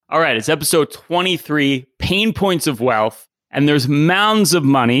All right, it's episode 23, Pain Points of Wealth. And there's mounds of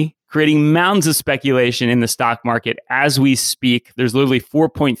money creating mounds of speculation in the stock market as we speak. There's literally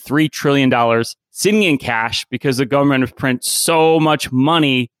 $4.3 trillion sitting in cash because the government has printed so much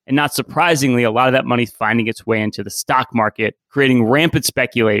money. And not surprisingly, a lot of that money is finding its way into the stock market, creating rampant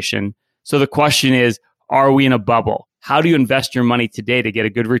speculation. So the question is, are we in a bubble? How do you invest your money today to get a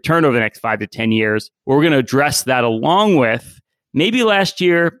good return over the next 5 to 10 years? We're going to address that along with maybe last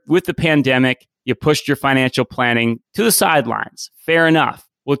year with the pandemic, you pushed your financial planning to the sidelines. Fair enough.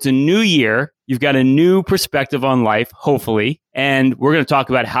 Well, it's a new year. You've got a new perspective on life, hopefully. And we're going to talk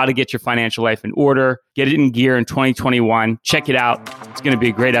about how to get your financial life in order, get it in gear in 2021. Check it out. It's going to be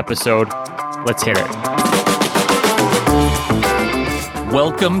a great episode. Let's hit it.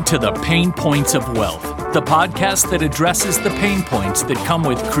 Welcome to the Pain Points of Wealth, the podcast that addresses the pain points that come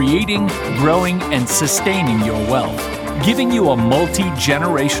with creating, growing, and sustaining your wealth, giving you a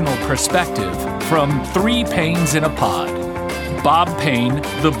multi-generational perspective from three Pains in a pod. Bob Payne,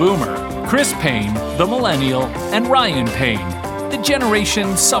 the boomer, Chris Payne, the millennial, and Ryan Payne, the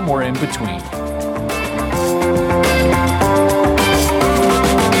generation somewhere in between.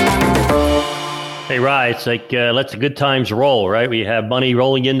 Hey, Ryan, it's like let the good times roll, right? We have money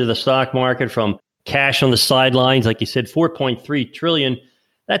rolling into the stock market from cash on the sidelines. Like you said, 4.3 trillion.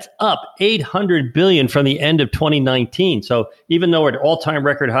 That's up 800 billion from the end of 2019. So even though we're at all-time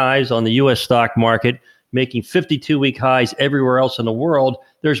record highs on the U.S. stock market, making 52-week highs everywhere else in the world,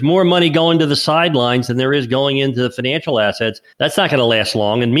 there's more money going to the sidelines than there is going into the financial assets. That's not going to last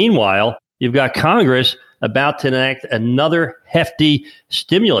long. And meanwhile, you've got Congress about to enact another hefty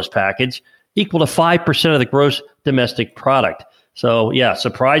stimulus package equal to 5% of the gross domestic product. So yeah,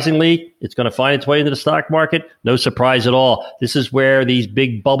 surprisingly, it's going to find its way into the stock market. No surprise at all. This is where these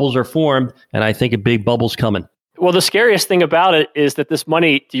big bubbles are formed, and I think a big bubble's coming. Well, the scariest thing about it is that this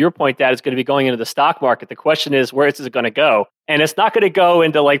money, to your point, Dad, is going to be going into the stock market. The question is, where is it going to go? And it's not going to go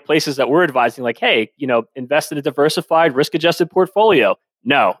into like places that we're advising, like, hey, invest in a diversified, risk-adjusted portfolio.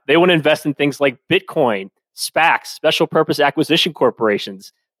 No, they want to invest in things like Bitcoin, SPACs, special purpose acquisition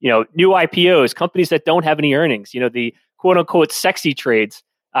corporations, new IPOs, companies that don't have any earnings, the quote unquote sexy trades.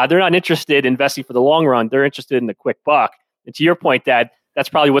 They're not interested in investing for the long run. They're interested in the quick buck. And to your point, Dad, that's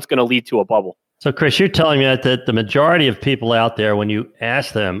probably what's going to lead to a bubble. So, Chris, you're telling me that the majority of people out there, when you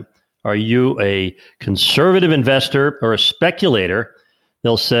ask them, are you a conservative investor or a speculator?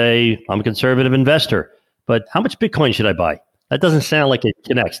 They'll say, I'm a conservative investor. But how much Bitcoin should I buy? That doesn't sound like it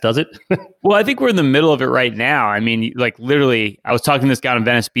connects, does it? Well, I think we're in the middle of it right now. I mean, like literally, I was talking to this guy on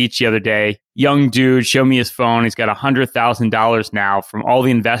Venice Beach the other day. Young dude, showed me his phone. He's got $100,000 now from all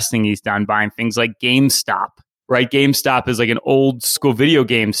the investing he's done buying things like GameStop. Right? GameStop is like an old school video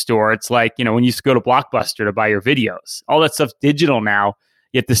game store. It's like, when you used to go to Blockbuster to buy your videos. All that stuff's digital now,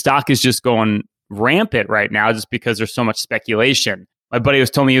 yet the stock is just going rampant right now just because there's so much speculation. My buddy was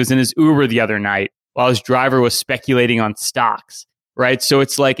telling me he was in his Uber the other night while his driver was speculating on stocks, right? So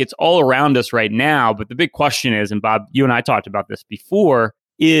it's like it's all around us right now. But the big question is, and Bob, you and I talked about this before,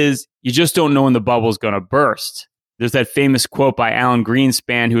 is you just don't know when the bubble's going to burst. There's that famous quote by Alan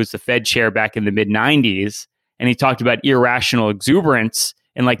Greenspan, who was the Fed chair back in the mid-90s. And he talked about irrational exuberance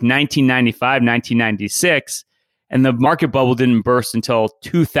in like 1995, 1996. And the market bubble didn't burst until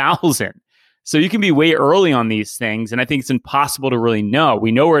 2000. So you can be way early on these things. And I think it's impossible to really know.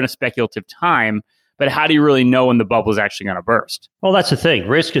 We know we're in a speculative time, but how do you really know when the bubble is actually going to burst? Well, that's the thing.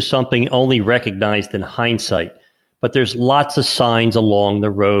 Risk is something only recognized in hindsight. But there's lots of signs along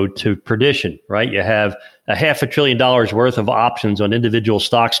the road to perdition, right? You have $500 billion worth of options on individual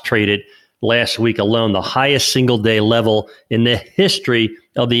stocks traded last week alone, the highest single day level in the history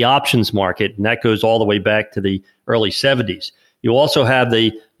of the options market. And that goes all the way back to the early 70s. You also have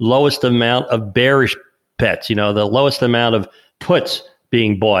the lowest amount of bearish bets, the lowest amount of puts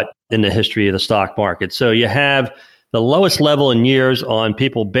being bought in the history of the stock market. So you have the lowest level in years on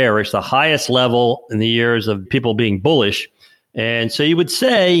people bearish, the highest level in the years of people being bullish. And so you would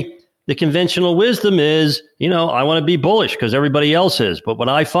say the conventional wisdom is, I want to be bullish because everybody else is. But what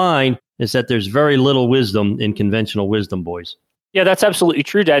I find is that there's very little wisdom in conventional wisdom, boys. Yeah, that's absolutely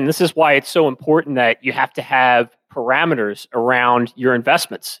true, Dad. And this is why it's so important that you have to have parameters around your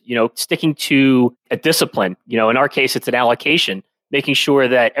investments, sticking to a discipline. In our case, it's an allocation, making sure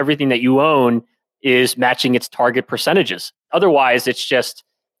that everything that you own is matching its target percentages. Otherwise, it's just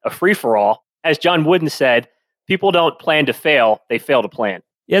a free-for-all. As John Wooden said, people don't plan to fail, they fail to plan.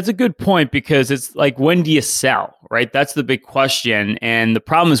 Yeah, it's a good point because it's like, when do you sell, right? That's the big question. And the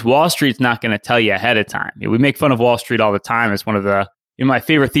problem is Wall Street's not going to tell you ahead of time. We make fun of Wall Street all the time as one of the my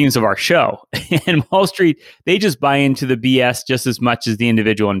favorite themes of our show. And Wall Street, they just buy into the BS just as much as the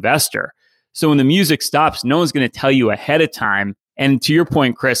individual investor. So when the music stops, no one's going to tell you ahead of time. And to your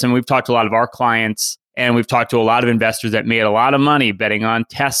point, Chris, and we've talked to a lot of our clients, and we've talked to a lot of investors that made a lot of money betting on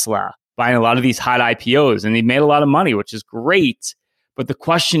Tesla, buying a lot of these hot IPOs, and they made a lot of money, which is great. But the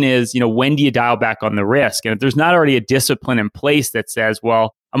question is, when do you dial back on the risk? And if there's not already a discipline in place that says,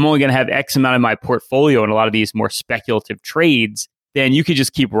 well, I'm only going to have X amount of my portfolio in a lot of these more speculative trades, then you could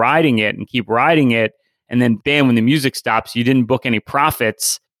just keep riding it. And then bam, when the music stops, you didn't book any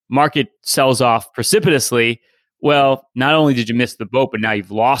profits, market sells off precipitously. Well, not only did you miss the boat, but now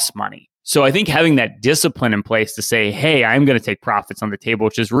you've lost money. So I think having that discipline in place to say, hey, I'm going to take profits on the table,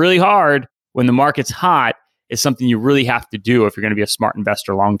 which is really hard when the market's hot, is something you really have to do if you're going to be a smart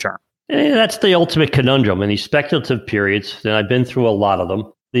investor long term. And that's the ultimate conundrum in these speculative periods, and I've been through a lot of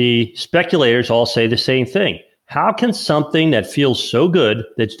them. The speculators all say the same thing. How can something that feels so good,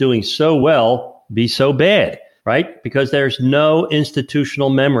 that's doing so well, be so bad, right? Because there's no institutional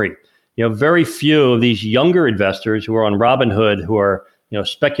memory. Very few of these younger investors who are on Robinhood, who are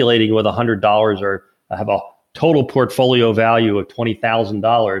speculating with $100 or have a total portfolio value of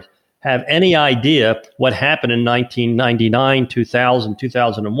 $20,000, have any idea what happened in 1999, 2000,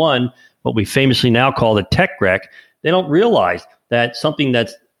 2001, what we famously now call the tech wreck. They don't realize that something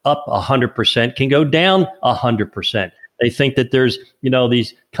that's up 100% can go down 100%. They think that there's,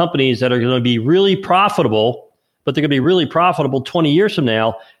 these companies that are going to be really profitable, but they're going to be really profitable 20 years from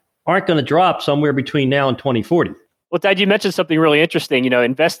now, aren't going to drop somewhere between now and 2040. Well, Dad, you mentioned something really interesting,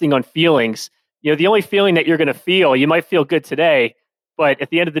 investing on feelings. The only feeling that you're going to feel, you might feel good today, but at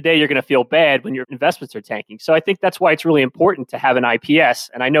the end of the day, you're going to feel bad when your investments are tanking. So I think that's why it's really important to have an IPS.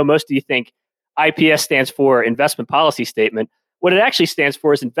 And I know most of you think IPS stands for investment policy statement. What it actually stands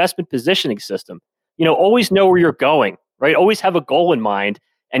for is investment positioning system. Always know where you're going, right? Always have a goal in mind,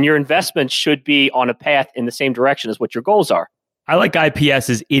 and your investments should be on a path in the same direction as what your goals are. I like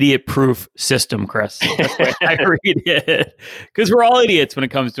IPS's idiot-proof system, Chris. That's why I read it. Because we're all idiots when it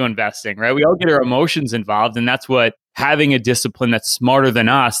comes to investing, right? We all get our emotions involved, and that's what having a discipline that's smarter than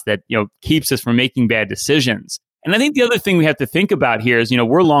us that keeps us from making bad decisions. And I think the other thing we have to think about here is,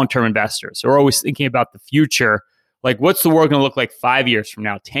 we're long-term investors. So we're always thinking about the future. Like, what's the world going to look like 5 years from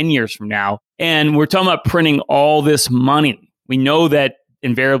now, 10 years from now? And we're talking about printing all this money. We know that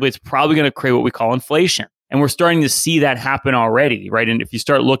invariably it's probably going to create what we call inflation. And we're starting to see that happen already, right? And if you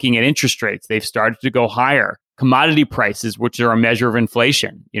start looking at interest rates, they've started to go higher. Commodity prices, which are a measure of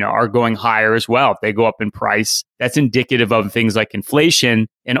inflation, are going higher as well. If they go up in price, that's indicative of things like inflation.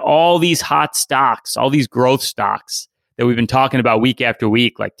 And all these hot stocks, all these growth stocks that we've been talking about week after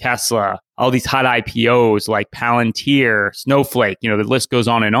week, like Tesla, all these hot IPOs like Palantir, Snowflake, the list goes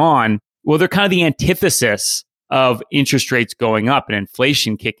on and on. Well, they're kind of the antithesis of interest rates going up and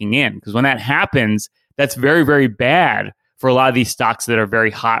inflation kicking in. Because when that happens, that's very, very bad for a lot of these stocks that are very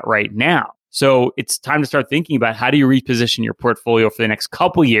hot right now. So it's time to start thinking about how do you reposition your portfolio for the next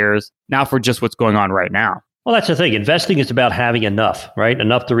couple years, not for just what's going on right now. Well, that's the thing. Investing is about having enough, right?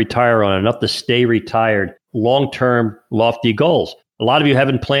 Enough to retire on, enough to stay retired, long-term, lofty goals. A lot of you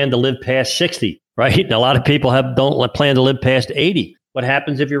haven't planned to live past 60, right? And a lot of people don't plan to live past 80. What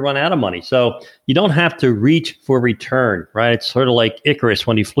happens if you run out of money? So you don't have to reach for return, right? It's sort of like Icarus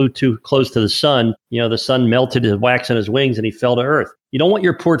when he flew too close to the sun. The sun melted his wax in his wings and he fell to earth. You don't want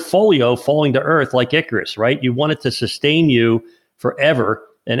your portfolio falling to earth like Icarus, right? You want it to sustain you forever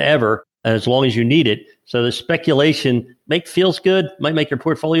and ever, and as long as you need it. So the speculation feels good, might make your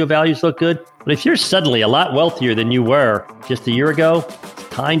portfolio values look good. But if you're suddenly a lot wealthier than you were just a year ago, it's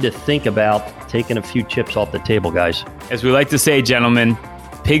time to think about taking a few chips off the table, guys. As we like to say, gentlemen,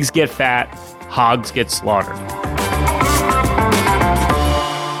 pigs get fat, hogs get slaughtered.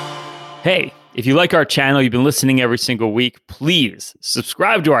 Hey, if you like our channel, you've been listening every single week, please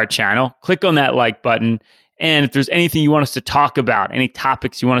subscribe to our channel, click on that like button. And if there's anything you want us to talk about, any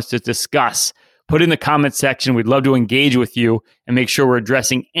topics you want us to discuss, put it in the comment section. We'd love to engage with you and make sure we're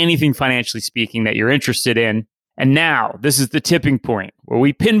addressing anything financially speaking that you're interested in. And now, this is the tipping point where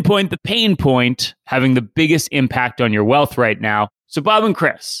we pinpoint the pain point having the biggest impact on your wealth right now. So Bob and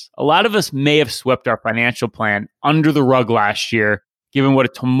Chris, a lot of us may have swept our financial plan under the rug last year, given what a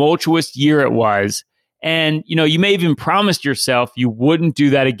tumultuous year it was. And, you may have even promised yourself you wouldn't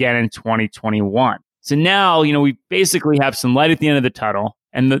do that again in 2021. So now, we basically have some light at the end of the tunnel.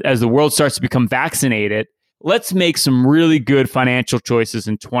 And as the world starts to become vaccinated, let's make some really good financial choices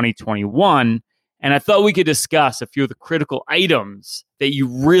in 2021. And I thought we could discuss a few of the critical items that you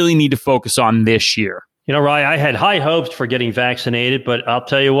really need to focus on this year. Ryan, I had high hopes for getting vaccinated, but I'll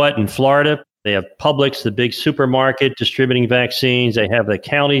tell you what, in Florida, They have Publix, the big supermarket, distributing vaccines. They have the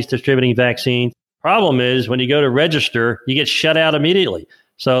counties distributing vaccines. Problem is, when you go to register, you get shut out immediately.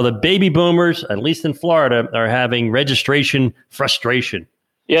 So the baby boomers, at least in Florida, are having registration frustration.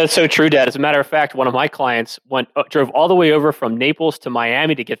 Yeah, it's so true, Dad. As a matter of fact, one of my clients drove all the way over from Naples to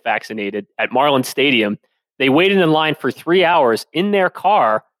Miami to get vaccinated at Marlins Stadium. They waited in line for 3 hours in their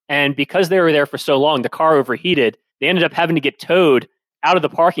car, and because they were there for so long, the car overheated. They ended up having to get towed out of the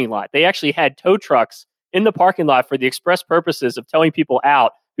parking lot. They actually had tow trucks in the parking lot for the express purposes of towing people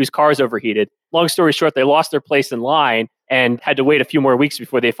out whose cars overheated. Long story short, they lost their place in line and had to wait a few more weeks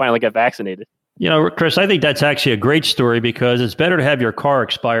before they finally got vaccinated. You know, Chris, I think that's actually a great story because it's better to have your car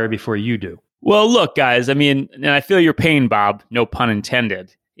expire before you do. Well, look, guys, I mean, and I feel your pain, Bob, no pun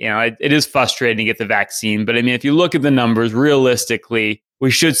intended. You know, it is frustrating to get the vaccine. But I mean, if you look at the numbers, realistically,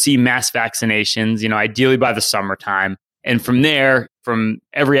 we should see mass vaccinations, you know, ideally by the summertime. And from there, from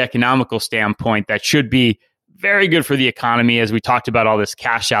every economical standpoint, that should be very good for the economy, as we talked about all this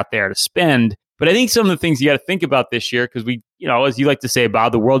cash out there to spend. But I think some of the things you got to think about this year, because we, you know, as you like to say,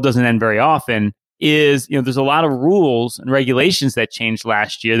 Bob, the world doesn't end very often, is, you know, there's a lot of rules and regulations that changed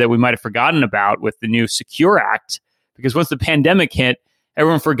last year that we might have forgotten about with the new Secure Act. Because once the pandemic hit,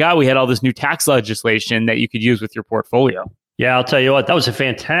 everyone forgot we had all this new tax legislation that you could use with your portfolio. Yeah, I'll tell you what, that was a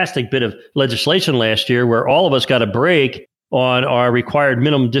fantastic bit of legislation last year where all of us got a break on our required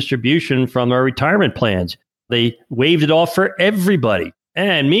minimum distribution from our retirement plans. They waived it off for everybody.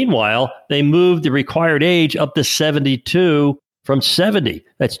 And meanwhile, they moved the required age up to 72 from 70.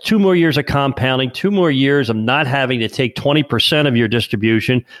 That's 2 more years of compounding, 2 more years of not having to take 20% of your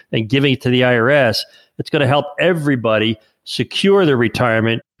distribution and giving it to the IRS. It's going to help everybody secure their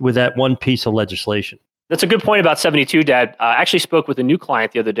retirement with that one piece of legislation. That's a good point about 72, Dad. I actually spoke with a new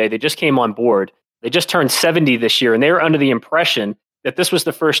client the other day. They just came on board. They just turned 70 this year, and they were under the impression that this was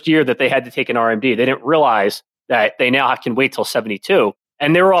the first year that they had to take an RMD. They didn't realize that they now can wait till 72.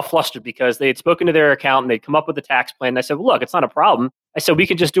 And they were all flustered because they had spoken to their accountant. They'd come up with a tax plan. And I said, well, look, it's not a problem. I said, we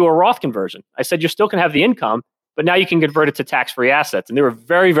can just do a Roth conversion. I said, you're still going to have the income, but now you can convert it to tax-free assets. And they were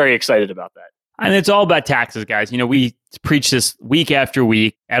very, very excited about that. And it's all about taxes, guys. You know, we preach this week after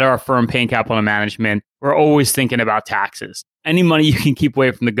week at our firm, Payne Capital Management. We're always thinking about taxes. Any money you can keep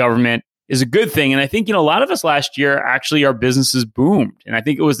away from the government is a good thing. And I think, you know, a lot of us last year, actually, our businesses boomed. And I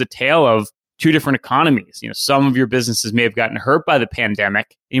think it was the tale of 2 different economies. You know, some of your businesses may have gotten hurt by the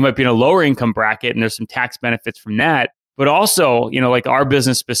pandemic. You might be in a lower income bracket and there's some tax benefits from that. But also, you know, like our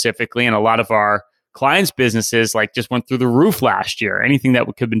business specifically and a lot of our clients' businesses like just went through the roof last year. Anything that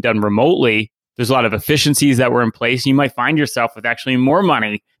could have been done remotely, there's a lot of efficiencies that were in place. You might find yourself with actually more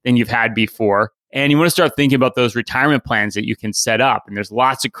money than you've had before. And you want to start thinking about those retirement plans that you can set up. And there's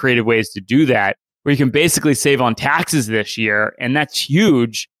lots of creative ways to do that where you can basically save on taxes this year. And that's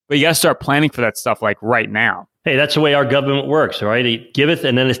huge. But you got to start planning for that stuff like right now. Hey, that's the way our government works, right? It giveth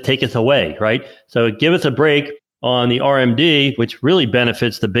and then it taketh away, right? So it giveth a break on the RMD, which really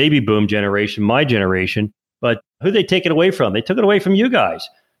benefits the baby boom generation, my generation. But who they take it away from? They took it away from you guys.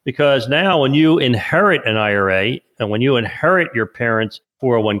 Because now when you inherit an IRA and when you inherit your parents'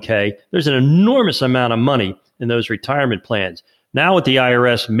 401k, there's an enormous amount of money in those retirement plans. Now what the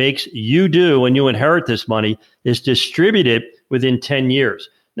IRS makes you do when you inherit this money is distribute it within 10 years.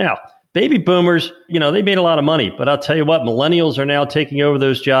 Now, baby boomers, you know, they made a lot of money, but I'll tell you what, millennials are now taking over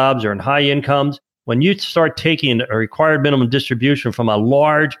those jobs or in high incomes. When you start taking a required minimum distribution from a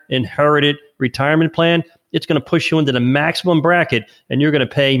large inherited retirement plan, it's going to push you into the maximum bracket and you're going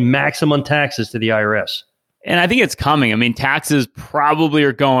to pay maximum taxes to the IRS. And I think it's coming. I mean, taxes probably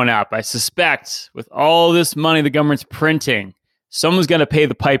are going up. I suspect with all this money the government's printing, someone's going to pay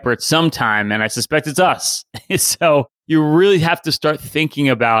the piper at some time, and I suspect it's us. So you really have to start thinking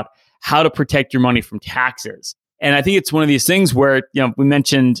about how to protect your money from taxes. And I think it's one of these things where, you know, we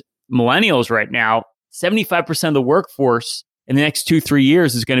mentioned millennials right now, 75% of the workforce in the next 2-3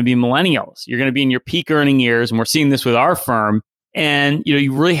 years is going to be millennials. You're going to be in your peak earning years, and we're seeing this with our firm. And, you know,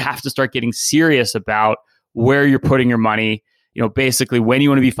 you really have to start getting serious about where you're putting your money, you know, basically when you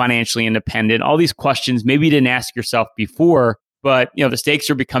want to be financially independent, all these questions maybe you didn't ask yourself before, but, you know, the stakes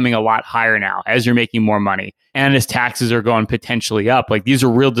are becoming a lot higher now as you're making more money and as taxes are going potentially up. Like these are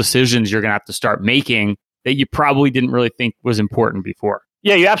real decisions you're going to have to start making that you probably didn't really think was important before.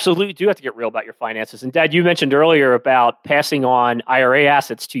 Yeah, you absolutely do have to get real about your finances. And Dad, you mentioned earlier about passing on IRA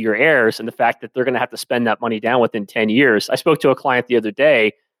assets to your heirs and the fact that they're going to have to spend that money down within 10 years. I spoke to a client the other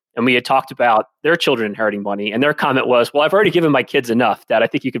day and we had talked about their children inheriting money. And their comment was, well, I've already given my kids enough, Dad. I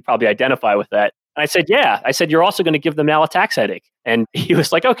think you could probably identify with that. And I said, yeah. I said, you're also going to give them now a tax headache. And he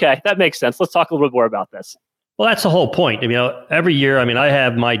was like, okay, that makes sense. Let's talk a little bit more about this. Well, that's the whole point. Every year, I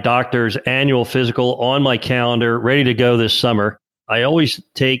have my doctor's annual physical on my calendar, ready to go this summer. I always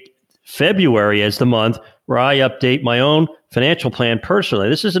take February as the month where I update my own financial plan personally.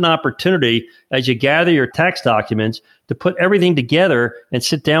 This is an opportunity as you gather your tax documents to put everything together and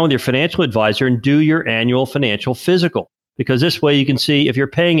sit down with your financial advisor and do your annual financial physical. Because this way you can see if you're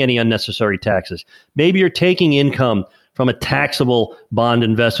paying any unnecessary taxes. Maybe you're taking income from a taxable bond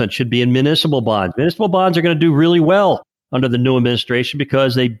investment, should be in municipal bonds. Municipal bonds are going to do really well under the new administration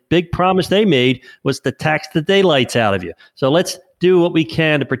because a big promise they made was to tax the daylights out of you. So let's do what we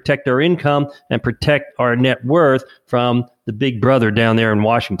can to protect our income and protect our net worth from the big brother down there in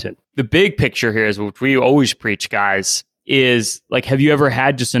Washington. The big picture here is what we always preach, guys, is like, have you ever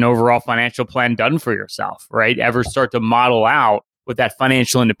had just an overall financial plan done for yourself, right? Ever start to model out what that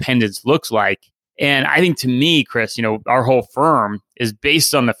financial independence looks like? And I think to me, Chris, our whole firm is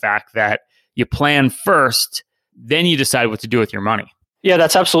based on the fact that you plan first, then you decide what to do with your money. Yeah,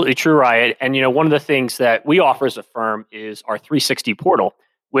 that's absolutely true, Ryan. And one of the things that we offer as a firm is our 360 portal,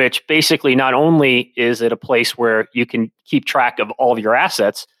 which basically not only is it a place where you can keep track of all of your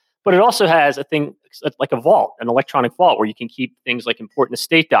assets, but it also has a thing like a vault, an electronic vault, where you can keep things like important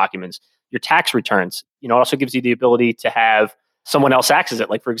estate documents, your tax returns. It also gives you the ability to have someone else access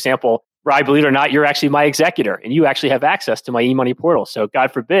it. Like, for example, Ryan, believe it or not, you're actually my executor and you actually have access to my eMoney portal. So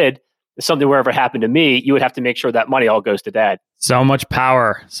God forbid, if something were ever happened to me, you would have to make sure that money all goes to Dad. So much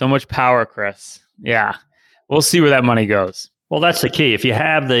power, Chris. Yeah. We'll see where that money goes. Well, that's the key. If you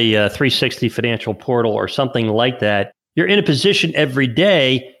have the 360 financial portal or something like that, you're in a position every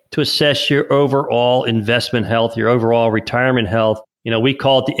day to assess your overall investment health, your overall retirement health. We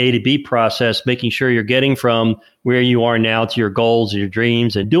call it the A to B process, making sure you're getting from where you are now to your goals and your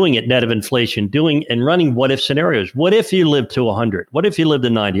dreams and doing it net of inflation, doing and running what if scenarios. What if you lived to 100? What if you lived to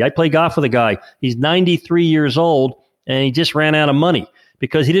 90? I play golf with a guy. He's 93 years old and he just ran out of money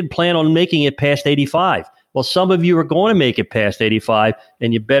because he didn't plan on making it past 85. Well, some of you are going to make it past 85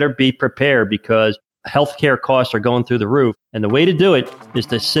 and you better be prepared because healthcare costs are going through the roof. And the way to do it is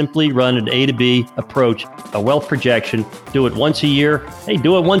to simply run an A to B approach, a wealth projection, do it once a year. Hey,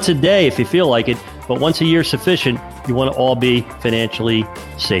 do it once a day if you feel like it, but once a year is sufficient. You want to all be financially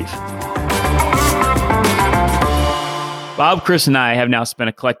safe. Bob, Chris, and I have now spent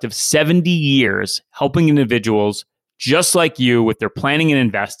a collective 70 years helping individuals just like you with their planning and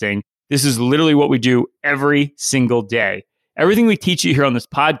investing. This is literally what we do every single day. Everything we teach you here on this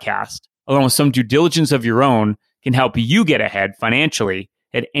podcast, along with some due diligence of your own, can help you get ahead financially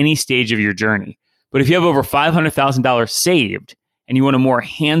at any stage of your journey. But if you have over $500,000 saved and you want a more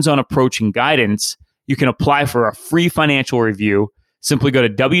hands-on approach and guidance, you can apply for a free financial review. Simply go to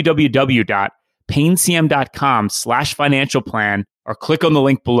www.paincm.com/financial plan or click on the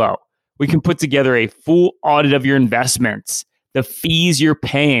link below. We can put together a full audit of your investments, the fees you're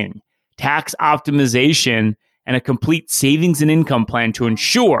paying, tax optimization, and a complete savings and income plan to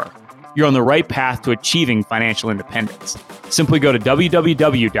ensure you're on the right path to achieving financial independence. Simply go to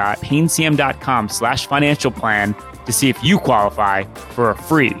www.paincm.com/financial plan to see if you qualify for a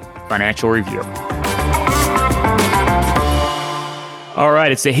free financial review. All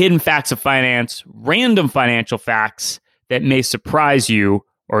right, it's the hidden facts of finance, random financial facts that may surprise you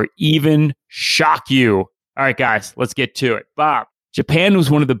or even shock you. All right, guys, let's get to it. Bob, Japan was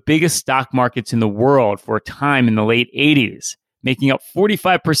one of the biggest stock markets in the world for a time in the late 80s. Making up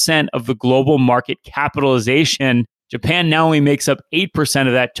 45% of the global market capitalization. Japan now only makes up 8%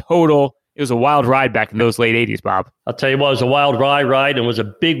 of that total. It was a wild ride back in those late 80s, Bob. I'll tell you what, it was a wild ride and was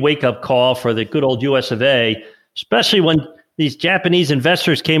a big wake-up call for the good old US of A, especially when these Japanese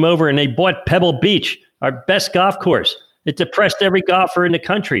investors came over and they bought Pebble Beach, our best golf course. It depressed every golfer in the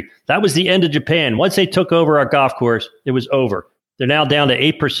country. That was the end of Japan. Once they took over our golf course, it was over. They're now down to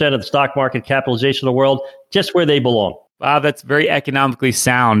 8% of the stock market capitalization of the world, just where they belong. Wow, that's very economically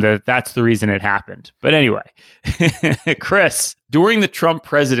sound. That's the reason it happened. But anyway, Chris, during the Trump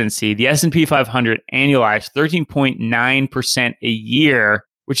presidency, the S&P 500 annualized 13.9% a year,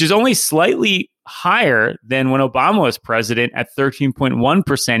 which is only slightly higher than when Obama was president at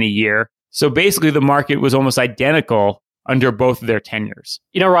 13.1% a year. So basically, the market was almost identical under both of their tenures.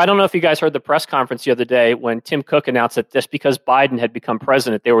 I don't know if you guys heard the press conference the other day when Tim Cook announced that just because Biden had become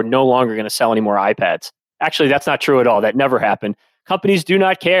president, they were no longer going to sell any more iPads. Actually, that's not true at all. That never happened. Companies do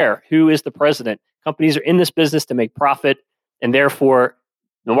not care who is the president. Companies are in this business to make profit, and therefore,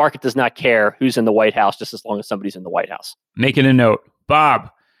 the market does not care who's in the White House, just as long as somebody's in the White House. Making a note.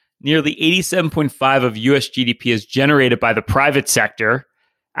 Bob, nearly 87.5% of U.S. GDP is generated by the private sector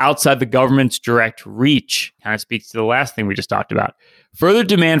outside the government's direct reach. Kind of speaks to the last thing we just talked about. Further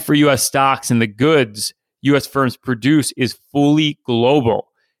demand for U.S. stocks and the goods U.S. firms produce is fully global.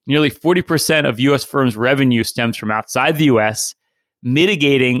 Nearly 40% of U.S. firms' revenue stems from outside the U.S.,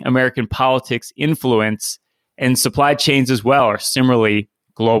 mitigating American politics' influence, and supply chains as well are similarly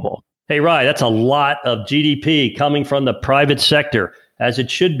global. Hey, Ryan, that's a lot of GDP coming from the private sector, as it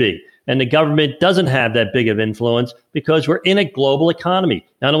should be. And the government doesn't have that big of influence because we're in a global economy.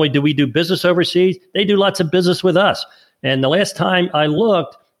 Not only do we do business overseas, they do lots of business with us. And the last time I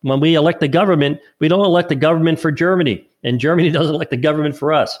looked, when we elect the government, we don't elect the government for Germany, and Germany doesn't elect the government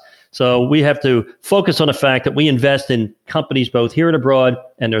for us. So we have to focus on the fact that we invest in companies both here and abroad,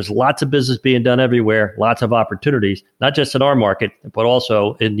 and there's lots of business being done everywhere, lots of opportunities, not just in our market, but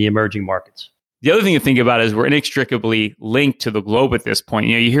also in the emerging markets. The other thing to think about is we're inextricably linked to the globe at this point.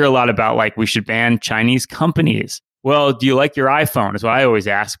 You know, you hear a lot about like we should ban Chinese companies. Well, do you like your iPhone? Is what I always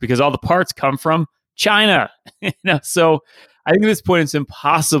ask, because all the parts come from China. So I think at this point it's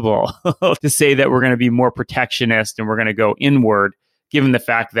impossible to say that we're going to be more protectionist and we're going to go inward, given the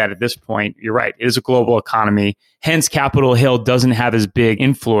fact that at this point, you're right, it is a global economy. Hence, Capitol Hill doesn't have as big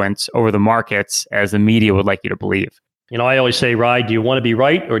influence over the markets as the media would like you to believe. You know, I always say, Ryan, do you want to be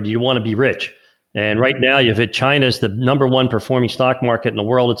right or do you want to be rich? And right now, you've hit China's the number one performing stock market in the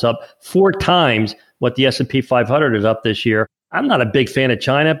world. It's up 4 times what the S&P 500 is up this year. I'm not a big fan of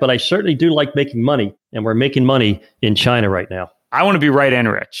China, but I certainly do like making money. And we're making money in China right now. I want to be right and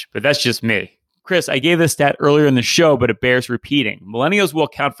rich, but that's just me. Chris, I gave this stat earlier in the show, but it bears repeating. Millennials will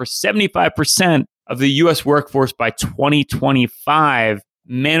account for 75% of the U.S. workforce by 2025.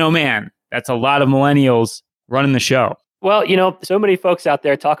 Man, oh man, that's a lot of millennials running the show. Well, you know, so many folks out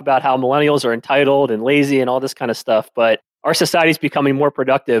there talk about how millennials are entitled and lazy and all this kind of stuff, but our society is becoming more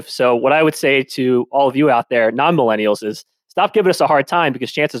productive. So what I would say to all of you out there, non-millennials, is stop giving us a hard time,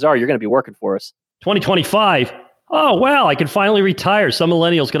 because chances are you're going to be working for us. 2025? Oh, wow, I can finally retire. Some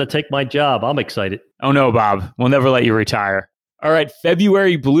millennial's going to take my job. I'm excited. Oh no, Bob, we'll never let you retire. All right,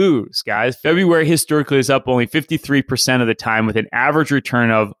 February blues, guys. February historically is up only 53% of the time with an average return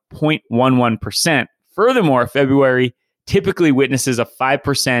of 0.11%. Furthermore, February typically witnesses a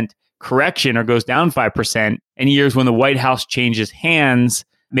 5% correction or goes down 5% in years when the White House changes hands.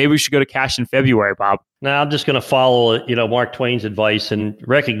 Maybe we should go to cash in February, Bob. Now, I'm just going to follow, Mark Twain's advice and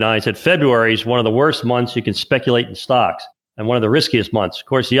recognize that February is one of the worst months you can speculate in stocks and one of the riskiest months. Of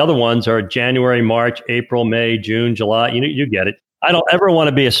course, the other ones are January, March, April, May, June, July. You get it. I don't ever want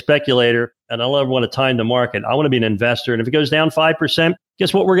to be a speculator, and I don't ever want to time the market. I want to be an investor. And if it goes down 5%,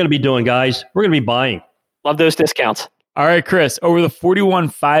 guess what we're going to be doing, guys? We're going to be buying. Love those discounts. All right, Chris, over the 41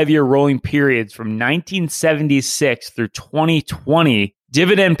 5-year rolling periods from 1976 through 2020,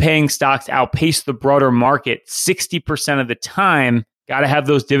 dividend-paying stocks outpaced the broader market 60% of the time. Got to have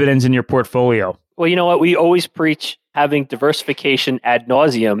those dividends in your portfolio. Well, you know what? We always preach having diversification ad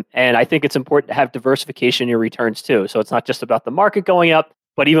nauseum, and I think it's important to have diversification in your returns too. So it's not just about the market going up,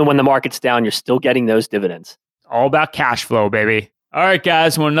 but even when the market's down, you're still getting those dividends. All about cash flow, baby. All right,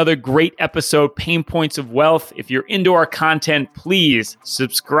 guys, well, another great episode, Pain Points of Wealth. If you're into our content, please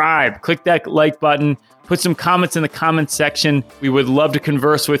subscribe, click that like button, put some comments in the comments section. We would love to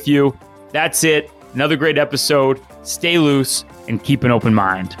converse with you. That's it. Another great episode. Stay loose and keep an open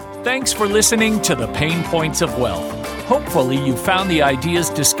mind. Thanks for listening to the Pain Points of Wealth. Hopefully, you found the ideas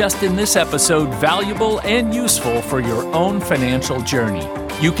discussed in this episode valuable and useful for your own financial journey.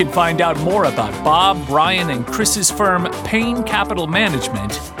 You can find out more about Bob, Brian, and Chris's firm, Payne Capital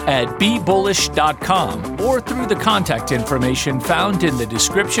Management, at BeBullish.com or through the contact information found in the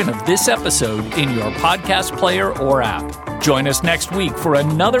description of this episode in your podcast player or app. Join us next week for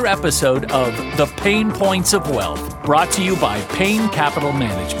another episode of The Pain Points of Wealth, brought to you by Payne Capital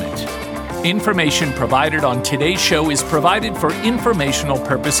Management. Information provided on today's show is provided for informational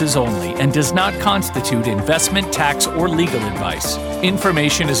purposes only and does not constitute investment, tax, or legal advice.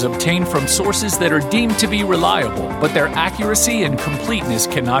 Information is obtained from sources that are deemed to be reliable, but their accuracy and completeness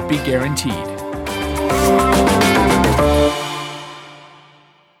cannot be guaranteed.